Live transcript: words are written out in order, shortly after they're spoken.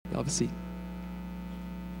Have a seat.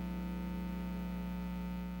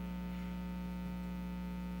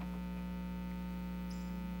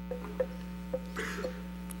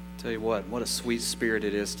 Tell you what a sweet spirit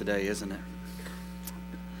it is today, isn't it?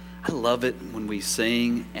 I love it when we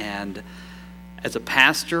sing, and as a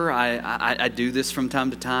pastor, I do this from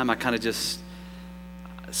time to time. I kind of just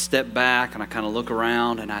step back and I kind of look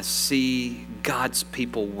around and I see God's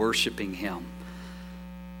people worshiping Him.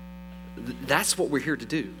 That's what we're here to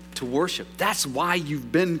do, to worship. That's why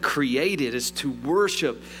you've been created, is to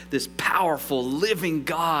worship this powerful, living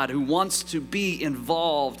God who wants to be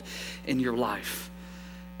involved in your life.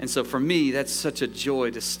 And so for me, that's such a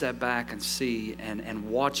joy to step back and see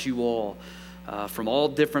and watch you all from all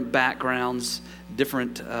different backgrounds,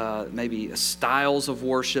 different maybe styles of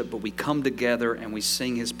worship, but we come together and we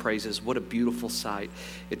sing His praises. What a beautiful sight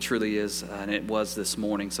it truly is, and it was this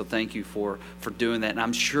morning. So thank you for doing that. And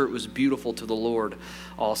I'm sure it was beautiful to the Lord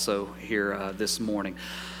also here this morning.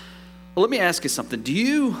 Well, let me ask you something. Do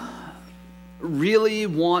you really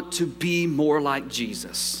want to be more like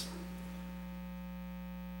Jesus?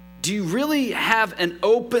 Do you really have an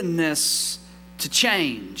openness to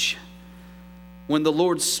change when the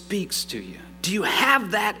Lord speaks to you? Do you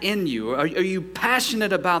have that in you? Are you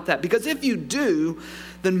passionate about that? Because if you do,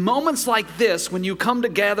 then moments like this, when you come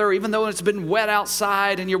together, even though it's been wet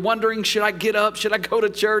outside and you're wondering, should I get up? Should I go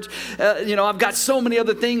to church? I've got so many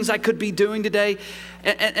other things I could be doing today.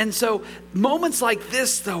 And so moments like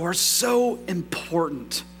this, though, are so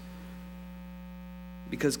important,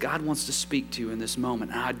 because God wants to speak to you in this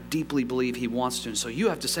moment. And I deeply believe He wants to. And so you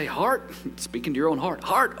have to say, heart, speaking to your own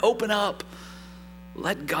heart, open up.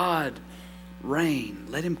 Let God reign.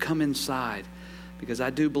 Let Him come inside. Because I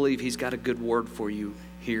do believe He's got a good word for you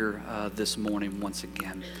here this morning once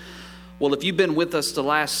again. Well, if you've been with us the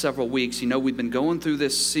last several weeks, you know we've been going through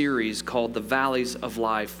this series called The Valleys of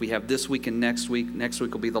Life. We have this week and next week. Next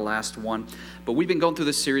week will be the last one. But we've been going through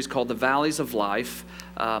this series called The Valleys of Life.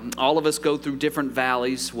 All of us go through different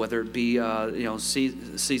valleys, whether it be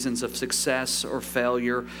seasons of success or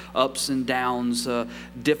failure, ups and downs,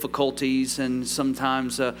 difficulties, and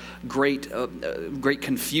sometimes great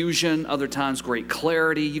confusion, other times great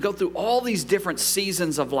clarity. You go through all these different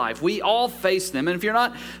seasons of life. We all face them. And if you're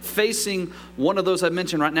not facing one of those I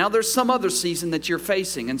mentioned right now, there's some other season that you're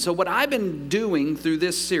facing. And so what I've been doing through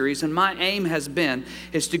this series, and my aim has been,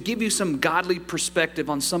 is to give you some godly perspective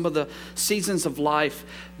on some of the seasons of life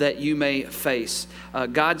that you may face.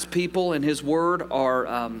 God's people and His Word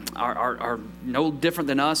are no different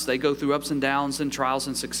than us. They go through ups and downs and trials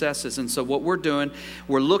and successes. And so what we're doing,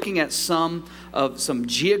 we're looking at some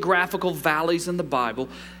geographical valleys in the Bible,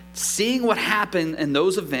 seeing what happened in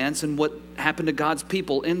those events and what happened to God's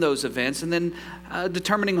people in those events, and then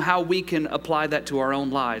determining how we can apply that to our own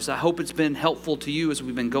lives. I hope it's been helpful to you as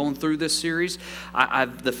we've been going through this series.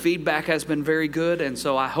 The feedback has been very good, and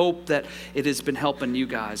so I hope that it has been helping you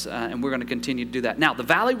guys, and we're going to continue to do that. Now, the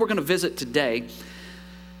valley we're going to visit today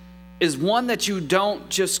is one that you don't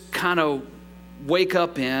just kind of wake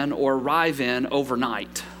up in or arrive in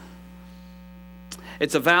overnight.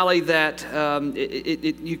 It's a valley that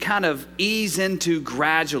you kind of ease into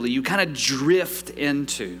gradually. You kind of drift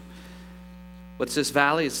into. What's this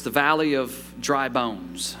valley? It's the valley of dry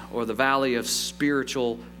bones, or the valley of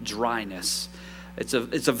spiritual dryness. It's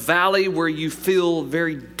a valley where you feel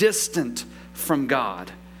very distant from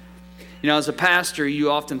God. You know, as a pastor, you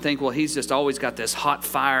often think, well, he's just always got this hot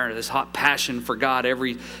fire, this hot passion for God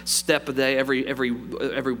every step of the day,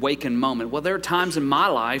 every waking moment. Well, there are times in my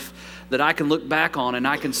life that I can look back on and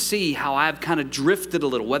I can see how I've kind of drifted a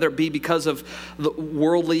little, whether it be because of the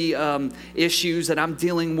worldly issues that I'm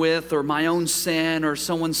dealing with, or my own sin, or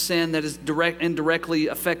someone's sin that is indirectly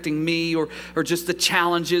affecting me, or just the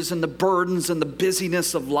challenges and the burdens and the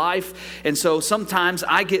busyness of life. And so sometimes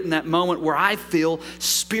I get in that moment where I feel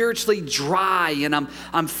spiritually dry and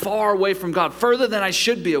I'm far away from God, further than I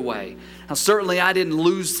should be away. Now, certainly I didn't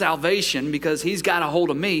lose salvation because He's got a hold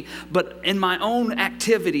of me, but in my own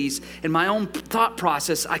activities, in my own thought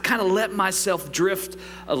process, I kind of let myself drift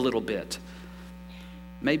a little bit.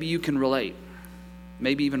 Maybe you can relate.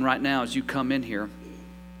 Maybe even right now as you come in here,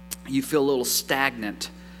 you feel a little stagnant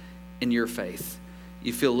in your faith.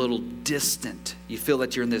 You feel a little distant. You feel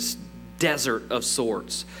that you're in this desert of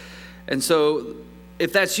sorts. And so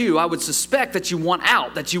if that's you, I would suspect that you want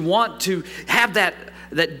out, that you want to have that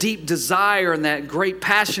deep desire and that great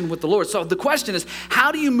passion with the Lord. So the question is,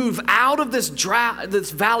 how do you move out of this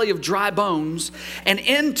valley of dry bones and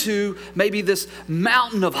into maybe this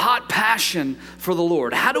mountain of hot passion for the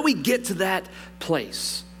Lord? How do we get to that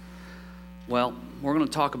place? Well, we're going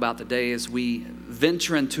to talk about today as we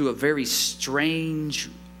venture into a very strange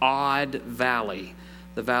odd valley,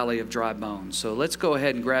 the valley of dry bones. So let's go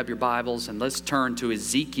ahead and grab your Bibles and let's turn to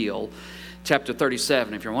Ezekiel chapter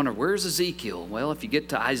 37. If you're wondering, where's Ezekiel? Well, if you get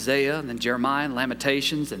to Isaiah and then Jeremiah and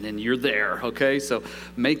Lamentations, and then you're there, okay? So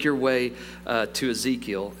make your way to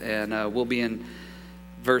Ezekiel, and we'll be in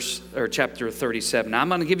chapter 37. Now, I'm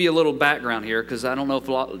going to give you a little background here because I don't know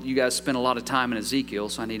if you guys spend a lot of time in Ezekiel,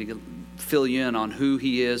 so I need to fill you in on who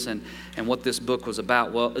he is and what this book was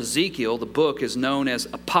about. Well, Ezekiel, the book, is known as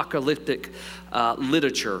apocalyptic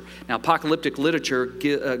literature. Now, apocalyptic literature,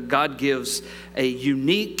 God gives a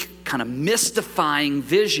unique kind of mystifying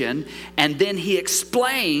vision, and then he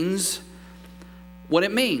explains what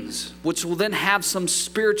it means, which will then have some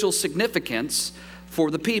spiritual significance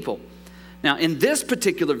for the people. Now, in this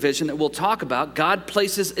particular vision that we'll talk about, God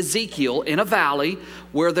places Ezekiel in a valley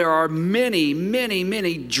where there are many, many,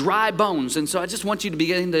 many dry bones. And so I just want you to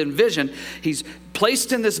begin to envision, he's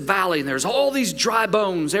placed in this valley, and there's all these dry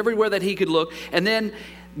bones everywhere that he could look. And then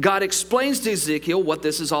God explains to Ezekiel what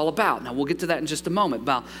this is all about. Now, we'll get to that in just a moment.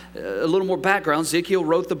 About a little more background, Ezekiel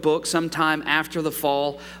wrote the book sometime after the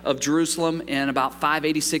fall of Jerusalem in about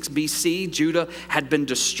 586 BC. Judah had been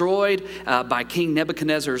destroyed by King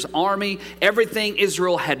Nebuchadnezzar's army. Everything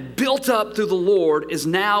Israel had built up through the Lord is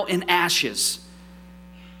now in ashes.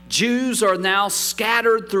 Jews are now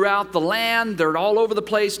scattered throughout the land. They're all over the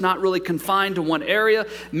place, not really confined to one area.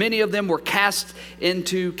 Many of them were cast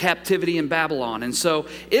into captivity in Babylon. And so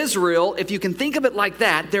Israel, if you can think of it like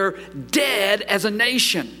that, they're dead as a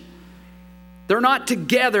nation. They're not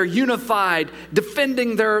together, unified,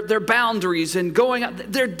 defending their boundaries and going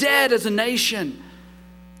out. They're dead as a nation.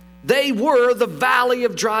 They were the valley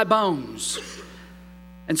of dry bones.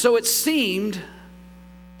 And so it seemed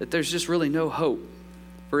that there's just really no hope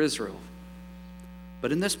for Israel.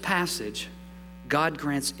 But in this passage, God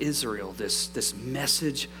grants Israel this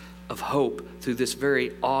message of hope through this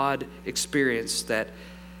very odd experience that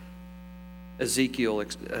Ezekiel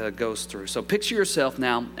goes through. So picture yourself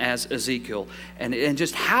now as Ezekiel, and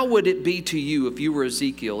just how would it be to you if you were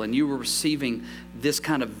Ezekiel and you were receiving this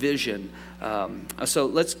kind of vision? So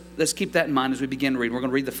let's keep that in mind as we begin reading. We're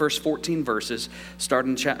going to read the first 14 verses,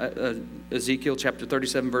 starting Ezekiel chapter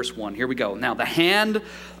 37, verse 1. Here we go. Now, the hand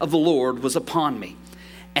of the Lord was upon me,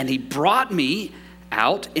 and he brought me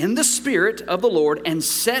out in the spirit of the Lord and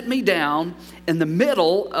set me down in the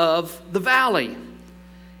middle of the valley.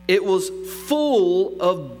 It was full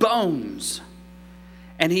of bones.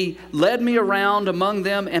 And he led me around among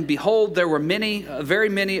them, and behold, there were many, very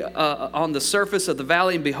many on the surface of the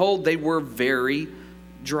valley, and behold, they were very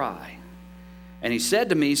dry. And he said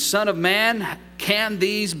to me, Son of man, can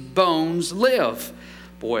these bones live?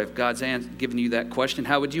 Boy, if God's given you that question,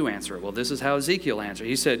 how would you answer it? Well, this is how Ezekiel answered.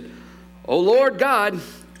 He said, Oh Lord God,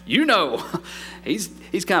 you know. He's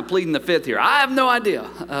kind of pleading the fifth here. I have no idea.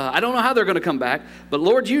 I don't know how they're going to come back, but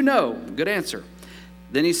Lord, you know. Good answer.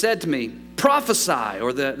 Then he said to me, prophesy,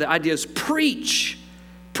 or the idea is preach.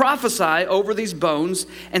 Prophesy over these bones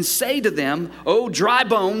and say to them, O dry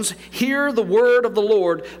bones, hear the word of the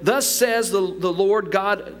Lord. Thus says the Lord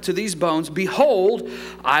God to these bones, Behold,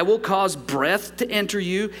 I will cause breath to enter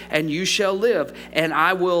you, and you shall live. And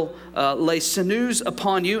I will lay sinews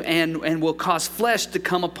upon you, and will cause flesh to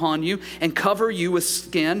come upon you, and cover you with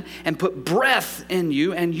skin, and put breath in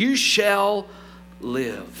you, and you shall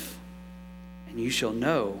live. And you shall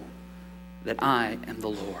know that I am the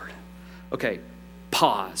Lord. Okay.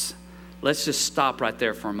 Pause. Let's just stop right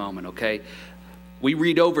there for a moment, okay? We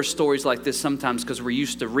read over stories like this sometimes because we're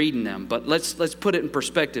used to reading them, but let's put it in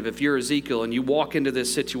perspective. If you're Ezekiel and you walk into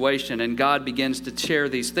this situation and God begins to share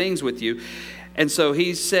these things with you, and so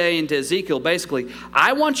he's saying to Ezekiel, basically,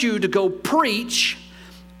 I want you to go preach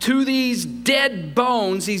to these dead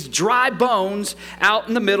bones, these dry bones out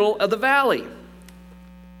in the middle of the valley.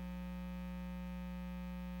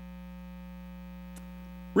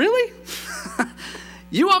 Really?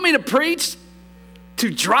 You want me to preach to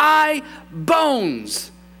dry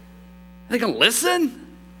bones? Are they going to listen?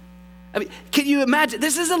 I mean, can you imagine?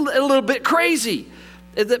 This is a little bit crazy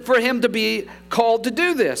for him to be called to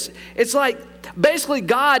do this. It's like basically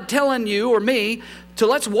God telling you or me to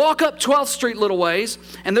let's walk up 12th Street little ways,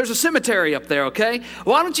 and there's a cemetery up there, okay?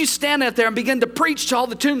 Why don't you stand out there and begin to preach to all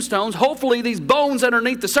the tombstones? Hopefully these bones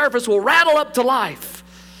underneath the surface will rattle up to life.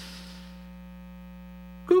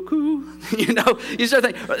 Cuckoo. You know, you start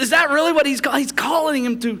thinking, is that really what he's calling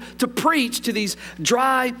him to preach to these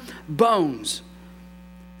dry bones?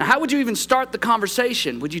 Now, how would you even start the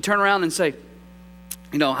conversation? Would you turn around and say,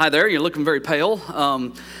 you know, hi there, you're looking very pale.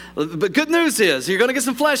 But good news is you're going to get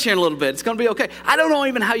some flesh here in a little bit. It's going to be okay. I don't know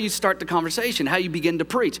even how you start the conversation, how you begin to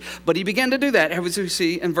preach. But he began to do that, as we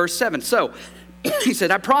see in verse 7. So He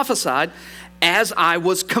said, I prophesied as I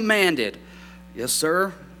was commanded. Yes,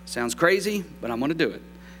 sir. Sounds crazy, but I'm going to do it.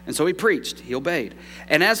 And so he preached. He obeyed.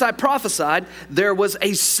 And as I prophesied, there was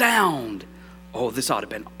a sound. Oh, this ought to have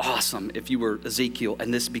been awesome if you were Ezekiel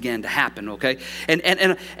and this began to happen, okay?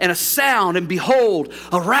 And a sound, and behold,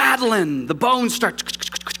 a rattling. The bones start,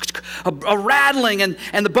 a rattling,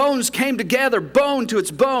 and the bones came together, bone to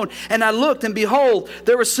its bone. And I looked, and behold,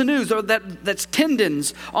 there were sinews, or that's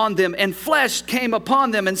tendons on them, and flesh came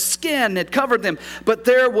upon them, and skin had covered them. But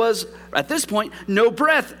there was, at this point, no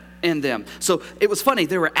breath in them. So it was funny.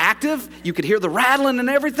 They were active. You could hear the rattling and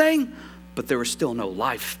everything, but there was still no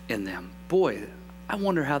life in them. Boy, I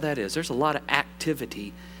wonder how that is. There's a lot of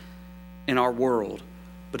activity in our world,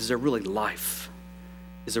 but is there really life?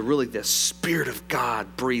 Is there really the Spirit of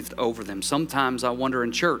God breathed over them? Sometimes I wonder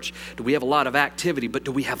in church, do we have a lot of activity, but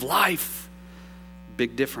do we have life?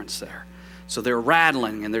 Big difference there. So they're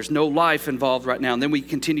rattling, and there's no life involved right now. And then we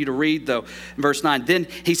continue to read, though, in verse 9. Then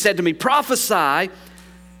he said to me, prophesy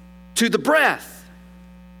to the breath.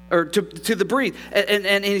 Or to the breath.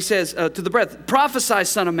 And he says, to the breath, prophesy,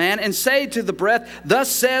 son of man, and say to the breath,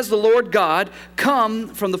 thus says the Lord God, come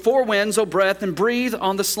from the four winds, O breath, and breathe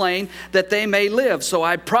on the slain, that they may live. So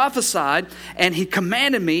I prophesied, and he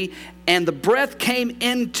commanded me, and the breath came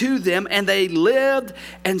into them, and they lived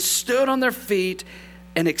and stood on their feet,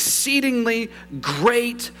 an exceedingly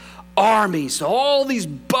great army. So all these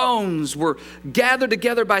bones were gathered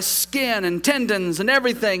together by skin and tendons and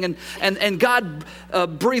everything, and God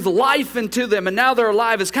breathed life into them, and now they're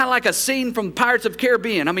alive. It's kind of like a scene from Pirates of the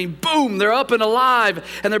Caribbean. I mean, boom, they're up and alive,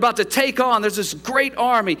 and they're about to take on. There's this great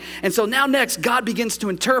army. And so now next, God begins to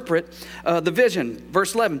interpret the vision.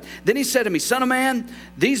 Verse 11, then he said to me, son of man,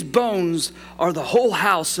 these bones are the whole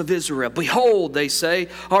house of Israel. Behold, they say,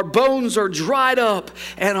 our bones are dried up,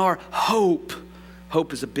 and our hope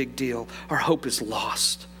is a big deal. Our hope is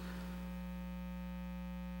lost.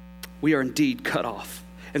 We are indeed cut off.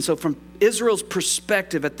 And so from Israel's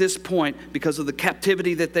perspective at this point, because of the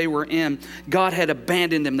captivity that they were in, God had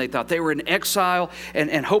abandoned them, they thought. They were in exile,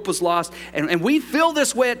 and hope was lost. And we feel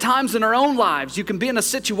this way at times in our own lives. You can be in a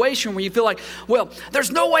situation where you feel like, well, there's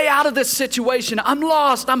no way out of this situation. I'm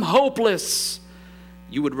lost. I'm hopeless.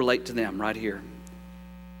 You would relate to them right here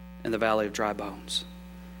in the valley of dry bones.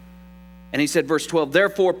 And he said, verse 12,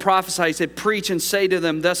 therefore prophesy, he said, preach and say to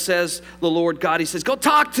them, thus says the Lord God. He says, go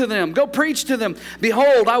talk to them, go preach to them.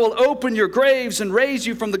 Behold, I will open your graves and raise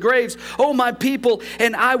you from the graves, O my people,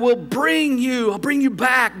 and I will I'll bring you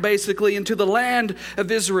back, basically, into the land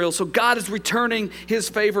of Israel. So God is returning his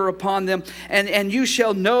favor upon them. And you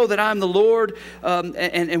shall know that I'm the Lord,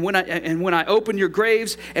 and when I open your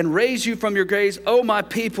graves and raise you from your graves, O my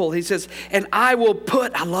people, he says, and I will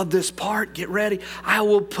put, I love this part, get ready, I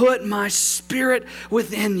will put my Spirit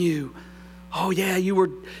within you. Oh yeah,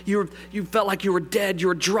 you felt like you were dead, you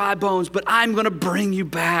were dry bones, but I'm going to bring you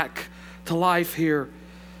back to life here.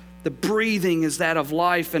 The breathing is that of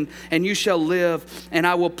life, and you shall live, and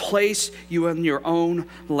I will place you in your own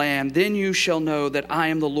land. Then you shall know that I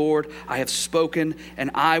am the Lord. I have spoken,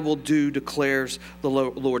 and I will do, declares the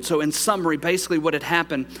Lord. So in summary, basically what had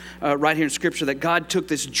happened right here in Scripture, that God took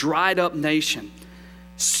this dried up nation,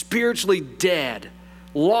 spiritually dead,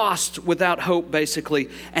 lost without hope, basically,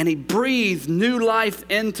 and he breathed new life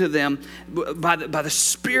into them by the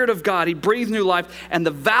Spirit of God. He breathed new life, and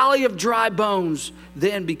the valley of dry bones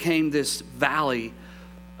then became this valley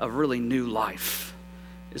of really new life,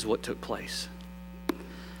 is what took place.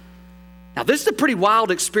 Now, this is a pretty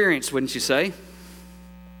wild experience, wouldn't you say?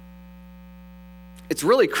 It's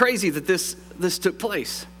really crazy that this took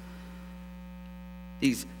place.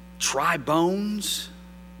 These dry bones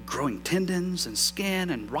growing tendons and skin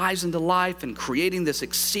and rising to life and creating this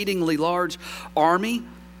exceedingly large army.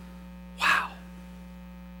 Wow.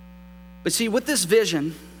 But see, with this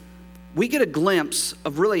vision, we get a glimpse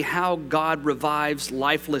of really how God revives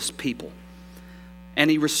lifeless people.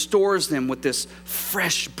 And he restores them with this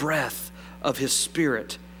fresh breath of his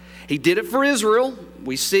Spirit. He did it for Israel,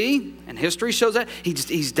 we see, and history shows that.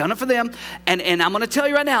 He's done it for them. And I'm going to tell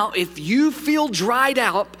you right now, if you feel dried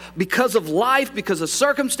out because of life, because of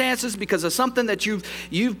circumstances, because of something that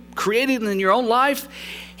you've created in your own life,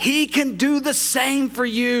 he can do the same for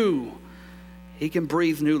you. He can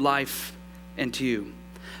breathe new life into you.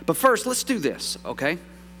 But first, let's do this, okay?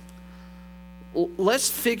 Let's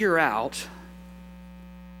figure out,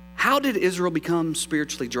 how did Israel become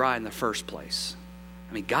spiritually dry in the first place?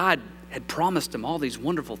 I mean, God had promised them all these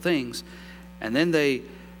wonderful things, and then they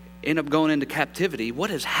end up going into captivity. What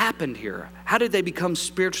has happened here? How did they become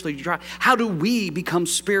spiritually dry? How do we become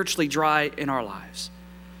spiritually dry in our lives?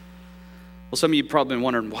 Well, some of you have probably been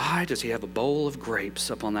wondering, why does he have a bowl of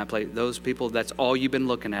grapes up on that plate? Those people, that's all you've been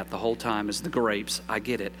looking at the whole time is the grapes. I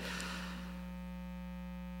get it.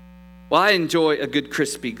 Well, I enjoy a good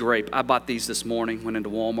crispy grape. I bought these this morning, went into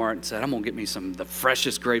Walmart and said, I'm going to get me some of the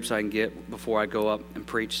freshest grapes I can get before I go up and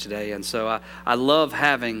preach today. And so I love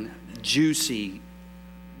having juicy,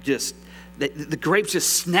 just, the grapes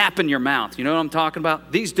just snap in your mouth. You know what I'm talking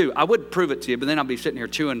about? These do. I would prove it to you, but then I'll be sitting here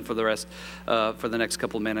chewing for the rest, for the next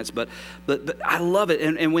couple of minutes. But I love it.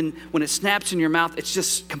 And when it snaps in your mouth, it's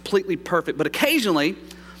just completely perfect. But occasionally,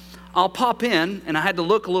 I'll pop in, and I had to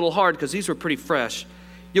look a little hard because these were pretty fresh.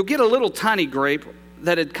 You'll get a little tiny grape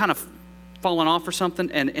that had kind of fallen off or something,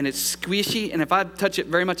 and it's squishy, and if I touch it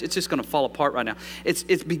very much, it's just going to fall apart right now.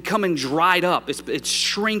 It's becoming dried up. It's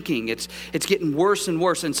shrinking. It's getting worse and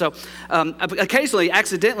worse. And so occasionally,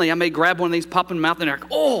 accidentally, I may grab one of these, pop in my mouth, and they're like,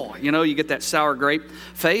 oh, you get that sour grape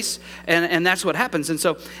face, and that's what happens. And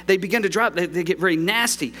so they begin to dry up. They get very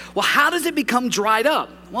nasty. Well, how does it become dried up?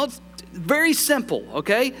 Well, it's very simple,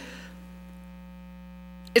 okay?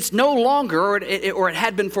 It's no longer, or it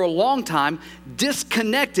had been for a long time,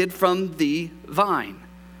 disconnected from the vine.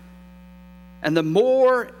 And the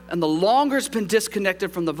longer it's been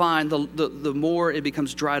disconnected from the vine, the more it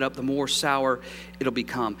becomes dried up, the more sour it'll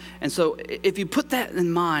become. And so if you put that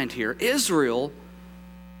in mind here, Israel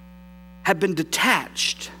had been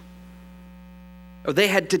detached, or they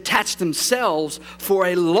had detached themselves for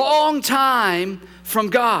a long time from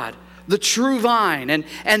God, the true vine,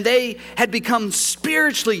 and they had become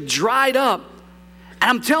spiritually dried up. And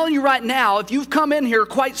I'm telling you right now, if you've come in here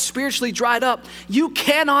quite spiritually dried up, you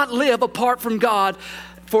cannot live apart from God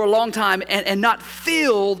for a long time and not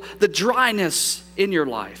feel the dryness in your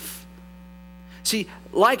life. See,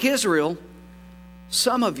 like Israel,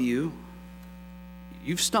 some of you've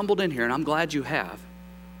stumbled in here, and I'm glad you have,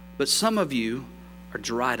 but some of you are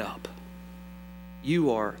dried up.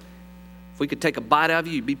 If we could take a bite out of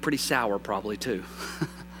you, you'd be pretty sour probably too.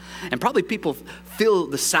 And probably people feel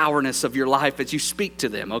the sourness of your life as you speak to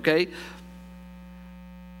them, okay?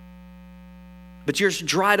 But you're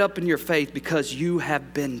dried up in your faith because you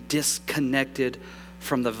have been disconnected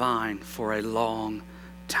from the vine for a long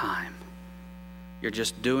time. You're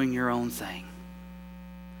just doing your own thing.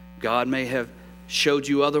 God may have showed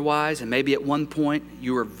you otherwise, and maybe at one point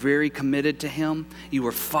you were very committed to him, you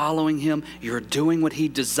were following him, you were doing what he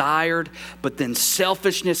desired, but then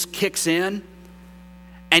selfishness kicks in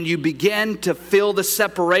and you begin to feel the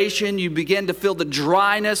separation, you begin to feel the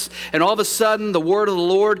dryness, and all of a sudden the word of the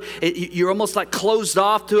Lord, you're almost like closed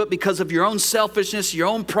off to it because of your own selfishness, your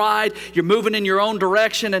own pride, you're moving in your own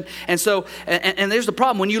direction, and so there's the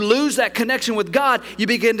problem. When you lose that connection with God, you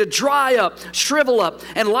begin to dry up, shrivel up,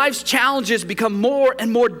 and life's challenges become more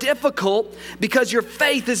and more difficult because your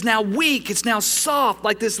faith is now weak, it's now soft,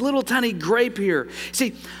 like this little tiny grape here.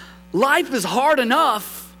 See, life is hard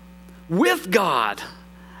enough with God.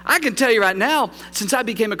 I can tell you right now, since I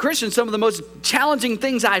became a Christian, some of the most challenging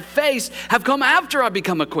things I faced have come after I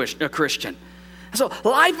become a Christian. So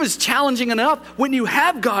life is challenging enough when you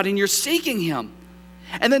have God and you're seeking him.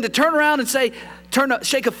 And then to turn around and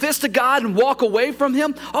shake a fist at God and walk away from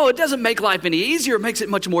him, it doesn't make life any easier. It makes it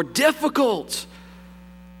much more difficult.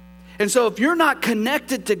 And so if you're not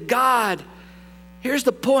connected to God, here's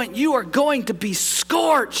the point. You are going to be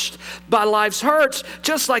scorched by life's hurts,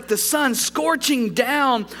 just like the sun scorching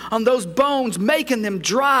down on those bones, making them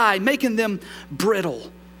dry, making them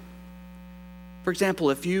brittle. For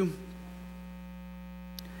example, if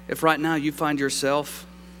right now you find yourself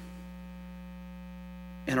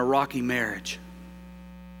in a rocky marriage,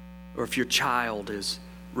 or if your child is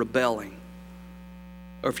rebelling,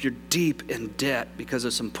 or if you're deep in debt because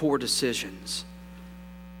of some poor decisions,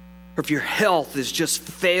 or if your health is just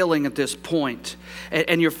failing at this point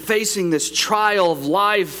and you're facing this trial of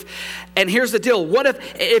life, and here's the deal. What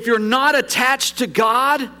if you're not attached to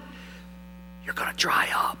God, you're going to dry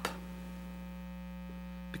up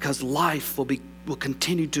because life will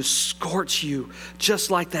continue to scorch you just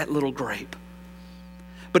like that little grape.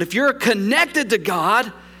 But if you're connected to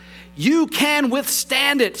God, you can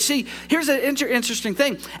withstand it. See, here's an interesting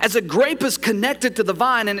thing. As a grape is connected to the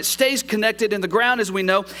vine and it stays connected in the ground, as we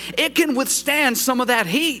know, it can withstand some of that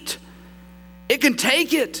heat. It can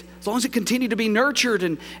take it. As long as it continues to be nurtured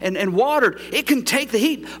and watered, it can take the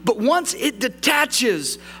heat. But once it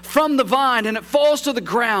detaches from the vine and it falls to the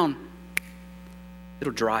ground,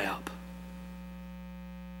 it'll dry up.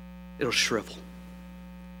 It'll shrivel.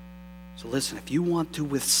 So listen, if you want to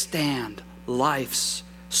withstand life's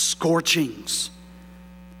scorchings,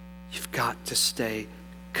 you've got to stay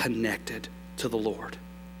connected to the Lord.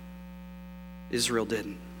 Israel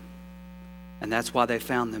didn't. And that's why they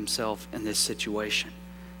found themselves in this situation.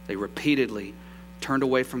 They repeatedly turned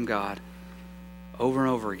away from God over and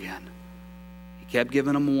over again. He kept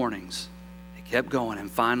giving them warnings. They kept going,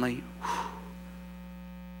 and finally,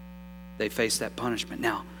 they faced that punishment.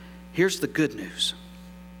 Now, here's the good news.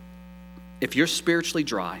 If you're spiritually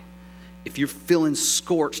dry, if you're feeling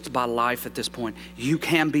scorched by life at this point, you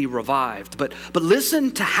can be revived. But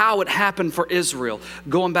listen to how it happened for Israel,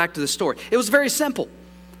 going back to the story. It was very simple.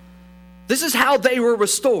 This is how they were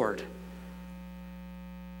restored.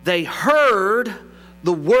 They heard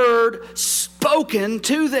the word spoken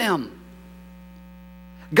to them.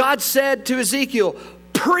 God said to Ezekiel,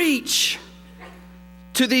 preach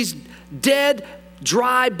to these dead,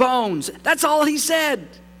 dry bones. That's all he said.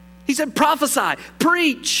 He said, prophesy,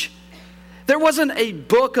 preach. There wasn't a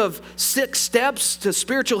book of 6 steps to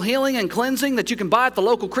spiritual healing and cleansing that you can buy at the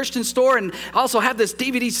local Christian store and also have this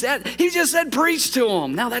DVD set. He just said, preach to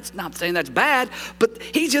them. Now, that's not saying that's bad, but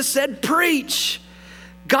he just said, preach.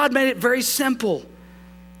 God made it very simple. He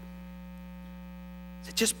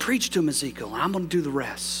said, just preach to him, Ezekiel, and I'm going to do the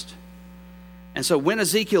rest. And so when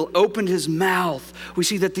Ezekiel opened his mouth, we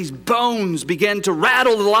see that these bones began to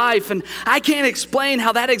rattle to life. And I can't explain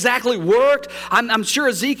how that exactly worked. I'm sure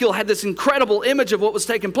Ezekiel had this incredible image of what was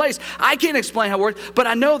taking place. I can't explain how it worked, but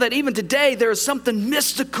I know that even today there is something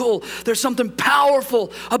mystical. There's something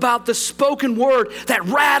powerful about the spoken word that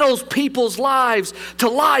rattles people's lives to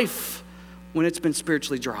life when it's been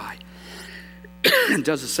spiritually dry. It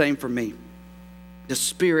does the same for me. The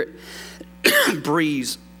Spirit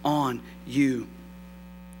breathes on you.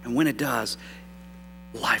 And when it does,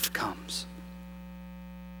 life comes.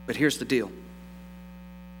 But here's the deal.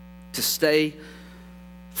 To stay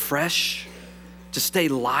fresh, to stay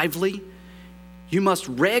lively, you must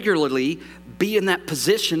regularly be in that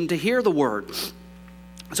position to hear the word.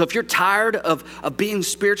 So if you're tired of being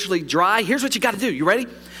spiritually dry, here's what you got to do. You ready?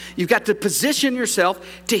 You've got to position yourself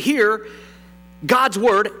to hear God's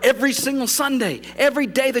word every single Sunday. Every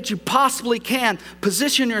day that you possibly can,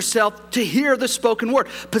 position yourself to hear the spoken word.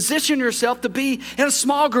 Position yourself to be in a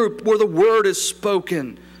small group where the word is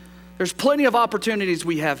spoken. There's plenty of opportunities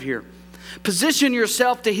we have here. Position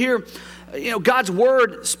yourself to hear God's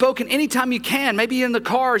word spoken anytime you can. Maybe in the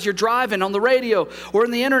car as you're driving, on the radio, or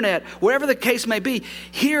in the internet, wherever the case may be.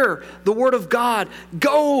 Hear the word of God.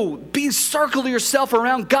 Go, circle yourself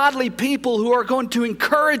around godly people who are going to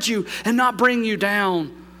encourage you and not bring you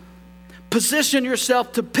down. Position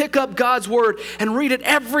yourself to pick up God's word and read it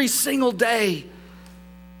every single day.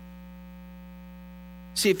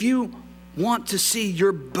 See, if you want to see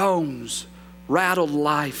your bones rattle to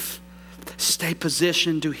life, stay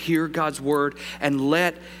positioned to hear God's word and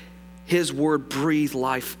let his word breathe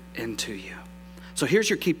life into you. So here's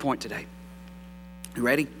your key point today. You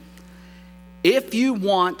ready? If you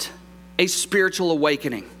want a spiritual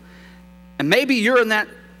awakening, and maybe you're in that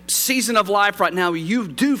season of life right now, you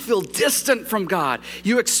do feel distant from God.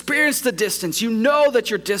 You experience the distance. You know that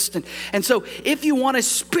you're distant. And so if you want a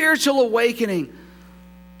spiritual awakening,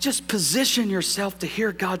 just position yourself to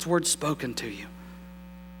hear God's word spoken to you.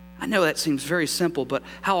 I know that seems very simple, but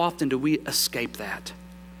how often do we escape that?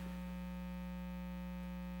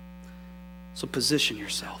 So position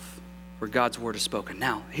yourself where God's word is spoken.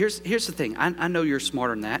 Now, here's the thing. I know you're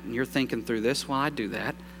smarter than that, and you're thinking through this. Well, I do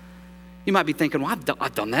that. You might be thinking, well,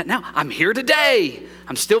 I've done that now. I'm here today.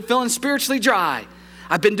 I'm still feeling spiritually dry.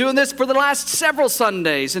 I've been doing this for the last several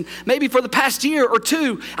Sundays, and maybe for the past year or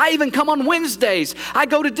two. I even come on Wednesdays. I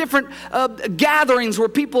go to different gatherings where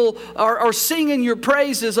people are singing your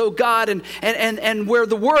praises, oh God, and where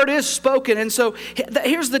the word is spoken. And so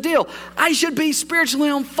here's the deal. I should be spiritually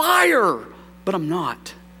on fire, but I'm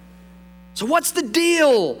not. So what's the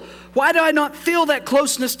deal? Why do I not feel that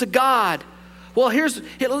closeness to God? Well,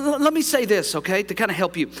 let me say this, okay, to kind of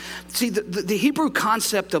help you. See, the Hebrew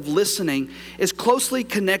concept of listening is closely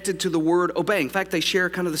connected to the word obey. In fact, they share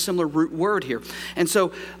kind of the similar root word here. And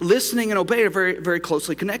so listening and obey are very, very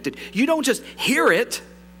closely connected. You don't just hear it,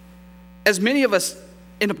 as many of us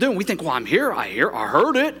end up doing. We think, well, I'm here, I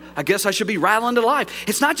heard it. I guess I should be rattling to life.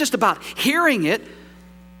 It's not just about hearing it.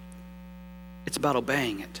 It's about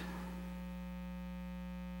obeying it.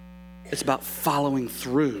 It's about following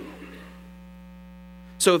through.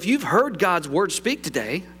 So if you've heard God's word speak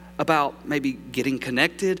today about maybe getting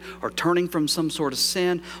connected or turning from some sort of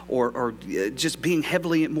sin or just being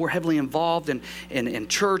more heavily involved in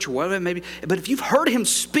church or whatever it may be, but if you've heard him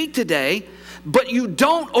speak today, but you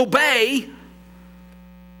don't obey,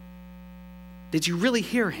 did you really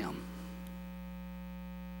hear him?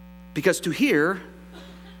 Because to hear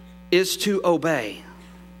is to obey.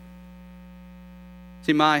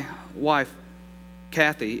 See, my wife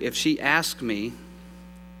Kathy, if she asks me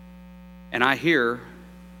and I hear,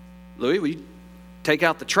 Louis, will you take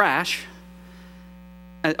out the trash?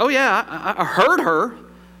 And, oh yeah, I heard her,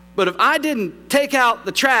 but if I didn't take out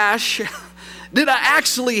the trash, did I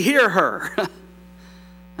actually hear her?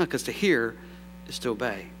 Because to hear is to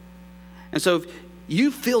obey. And so if you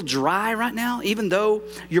feel dry right now, even though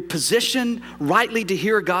you're positioned rightly to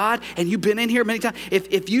hear God, and you've been in here many times,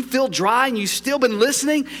 if you feel dry and you've still been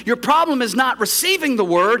listening, your problem is not receiving the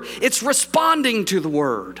word, it's responding to the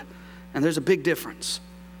word. And there's a big difference.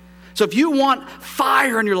 So if you want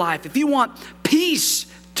fire in your life, if you want peace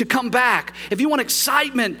to come back, if you want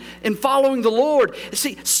excitement in following the Lord,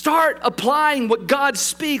 see, start applying what God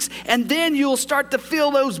speaks, and then you'll start to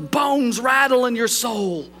feel those bones rattle in your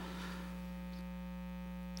soul.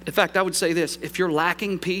 In fact, I would say this: if you're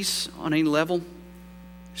lacking peace on any level, you're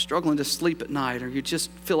struggling to sleep at night, or you just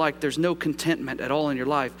feel like there's no contentment at all in your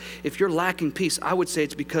life, if you're lacking peace, I would say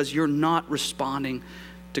it's because you're not responding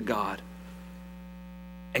to God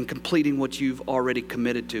and completing what you've already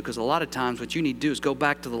committed to. Because a lot of times what you need to do is go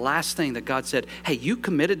back to the last thing that God said, hey, you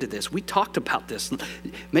committed to this. We talked about this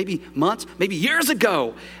maybe months, maybe years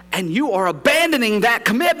ago, and you are abandoning that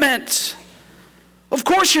commitment. Of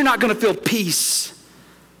course you're not going to feel peace.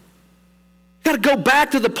 You got to go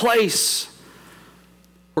back to the place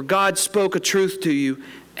where God spoke a truth to you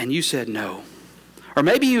and you said no. Or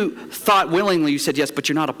maybe you thought willingly, you said yes, but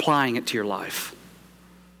you're not applying it to your life.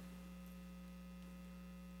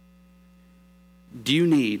 Do you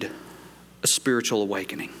need a spiritual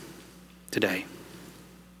awakening today?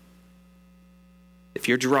 If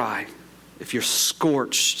you're dry, if you're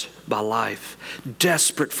scorched by life,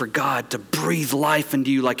 desperate for God to breathe life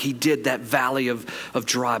into you like he did that valley of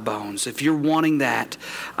dry bones, if you're wanting that,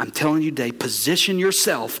 I'm telling you today, position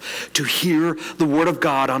yourself to hear the word of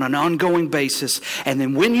God on an ongoing basis. And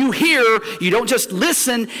then when you hear, you don't just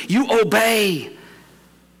listen, you obey.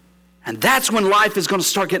 And that's when life is going to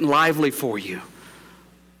start getting lively for you.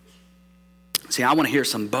 See, I want to hear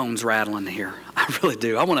some bones rattling here. I really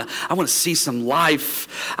do. I want to see some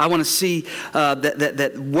life. I want to see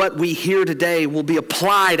that what we hear today will be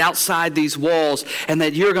applied outside these walls, and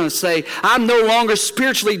that you're going to say, I'm no longer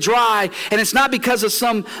spiritually dry, and it's not because of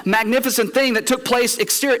some magnificent thing that took place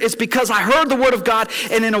exterior. It's because I heard the word of God,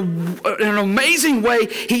 and in an amazing way,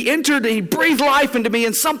 he entered and he breathed life into me,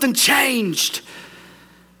 and something changed.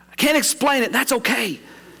 I can't explain it. That's okay.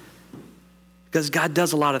 Because God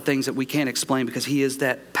does a lot of things that we can't explain because he is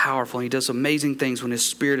that powerful. He does amazing things when his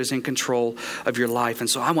spirit is in control of your life. And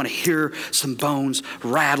so I want to hear some bones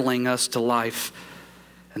rattling us to life.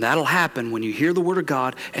 And that'll happen when you hear the word of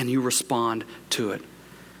God and you respond to it.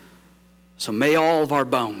 So may all of our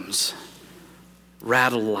bones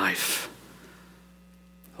rattle life.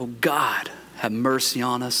 Oh God, have mercy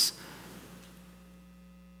on us.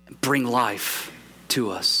 And bring life to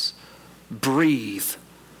us. Breathe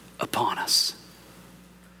upon us.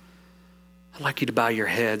 I'd like you to bow your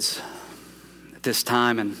heads at this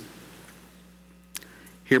time and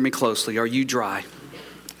hear me closely. Are you dry?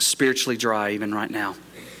 Spiritually dry even right now?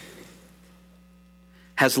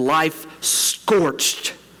 Has life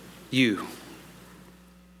scorched you?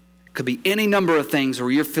 It could be any number of things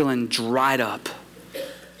where you're feeling dried up.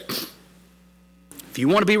 If you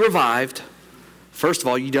want to be revived, first of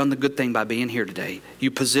all, you've done the good thing by being here today.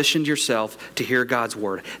 You positioned yourself to hear God's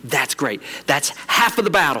word. That's great. That's half of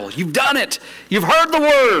the battle. You've done it. You've heard the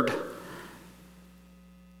word.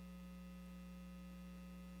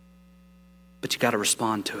 But you got to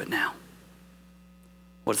respond to it now.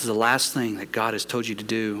 What is the last thing that God has told you to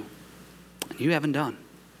do and you haven't done?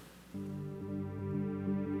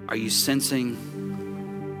 Are you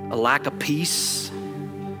sensing a lack of peace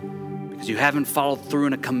because you haven't followed through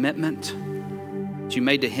in a commitment you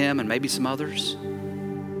made to him and maybe some others?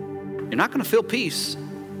 You're not going to feel peace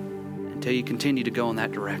until you continue to go in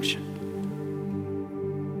that direction.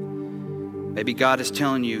 Maybe God is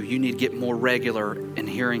telling you you need to get more regular in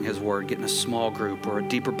hearing his word, get in a small group or a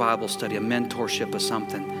deeper Bible study, a mentorship of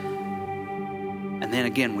something. And then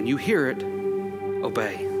again, when you hear it,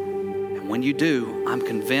 obey. And when you do, I'm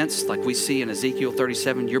convinced, like we see in Ezekiel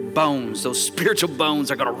 37, your bones, those spiritual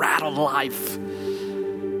bones, are going to rattle to life.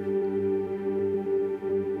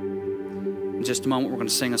 In just a moment, we're going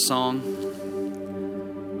to sing a song.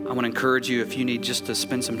 I want to encourage you, if you need just to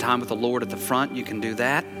spend some time with the Lord at the front, you can do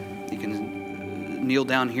that. You can kneel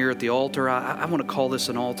down here at the altar. I want to call this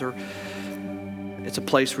an altar. It's a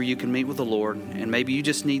place where you can meet with the Lord, and maybe you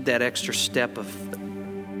just need that extra step of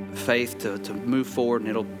faith to move forward,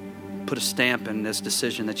 and it'll put a stamp in this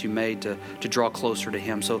decision that you made to draw closer to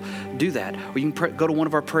him. So do that. Or you can go to one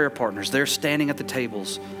of our prayer partners. They're standing at the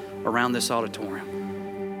tables around this auditorium.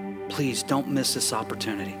 Please don't miss this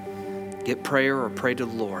opportunity. Get prayer or pray to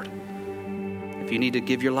the Lord. If you need to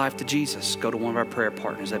give your life to Jesus, go to one of our prayer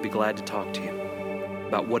partners. They'd be glad to talk to you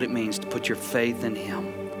about what it means to put your faith in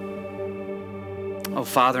Him. Oh,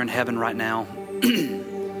 Father in heaven, right now,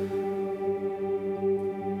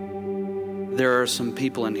 there are some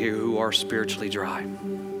people in here who are spiritually dry.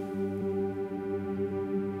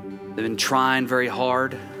 They've been trying very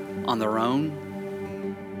hard on their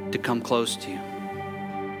own to come close to you.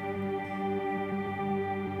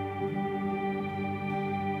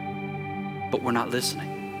 But we're not listening.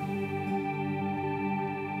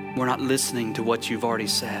 We're not listening to what you've already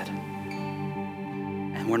said.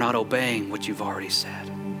 And we're not obeying what you've already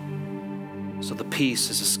said. So the peace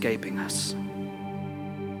is escaping us.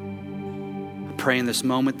 I pray in this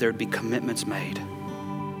moment there'd be commitments made.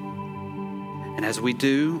 And as we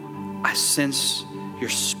do, I sense your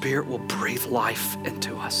Spirit will breathe life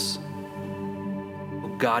into us.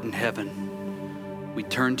 Oh God in heaven, we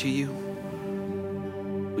turn to you.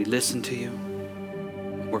 We listen to you.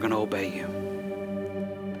 We're going to obey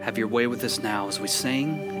you. Have your way with us now as we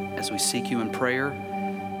sing, as we seek you in prayer,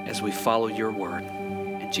 as we follow your word.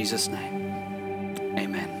 In Jesus' name,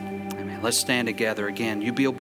 amen. Amen. Let's stand together again. You be obedient.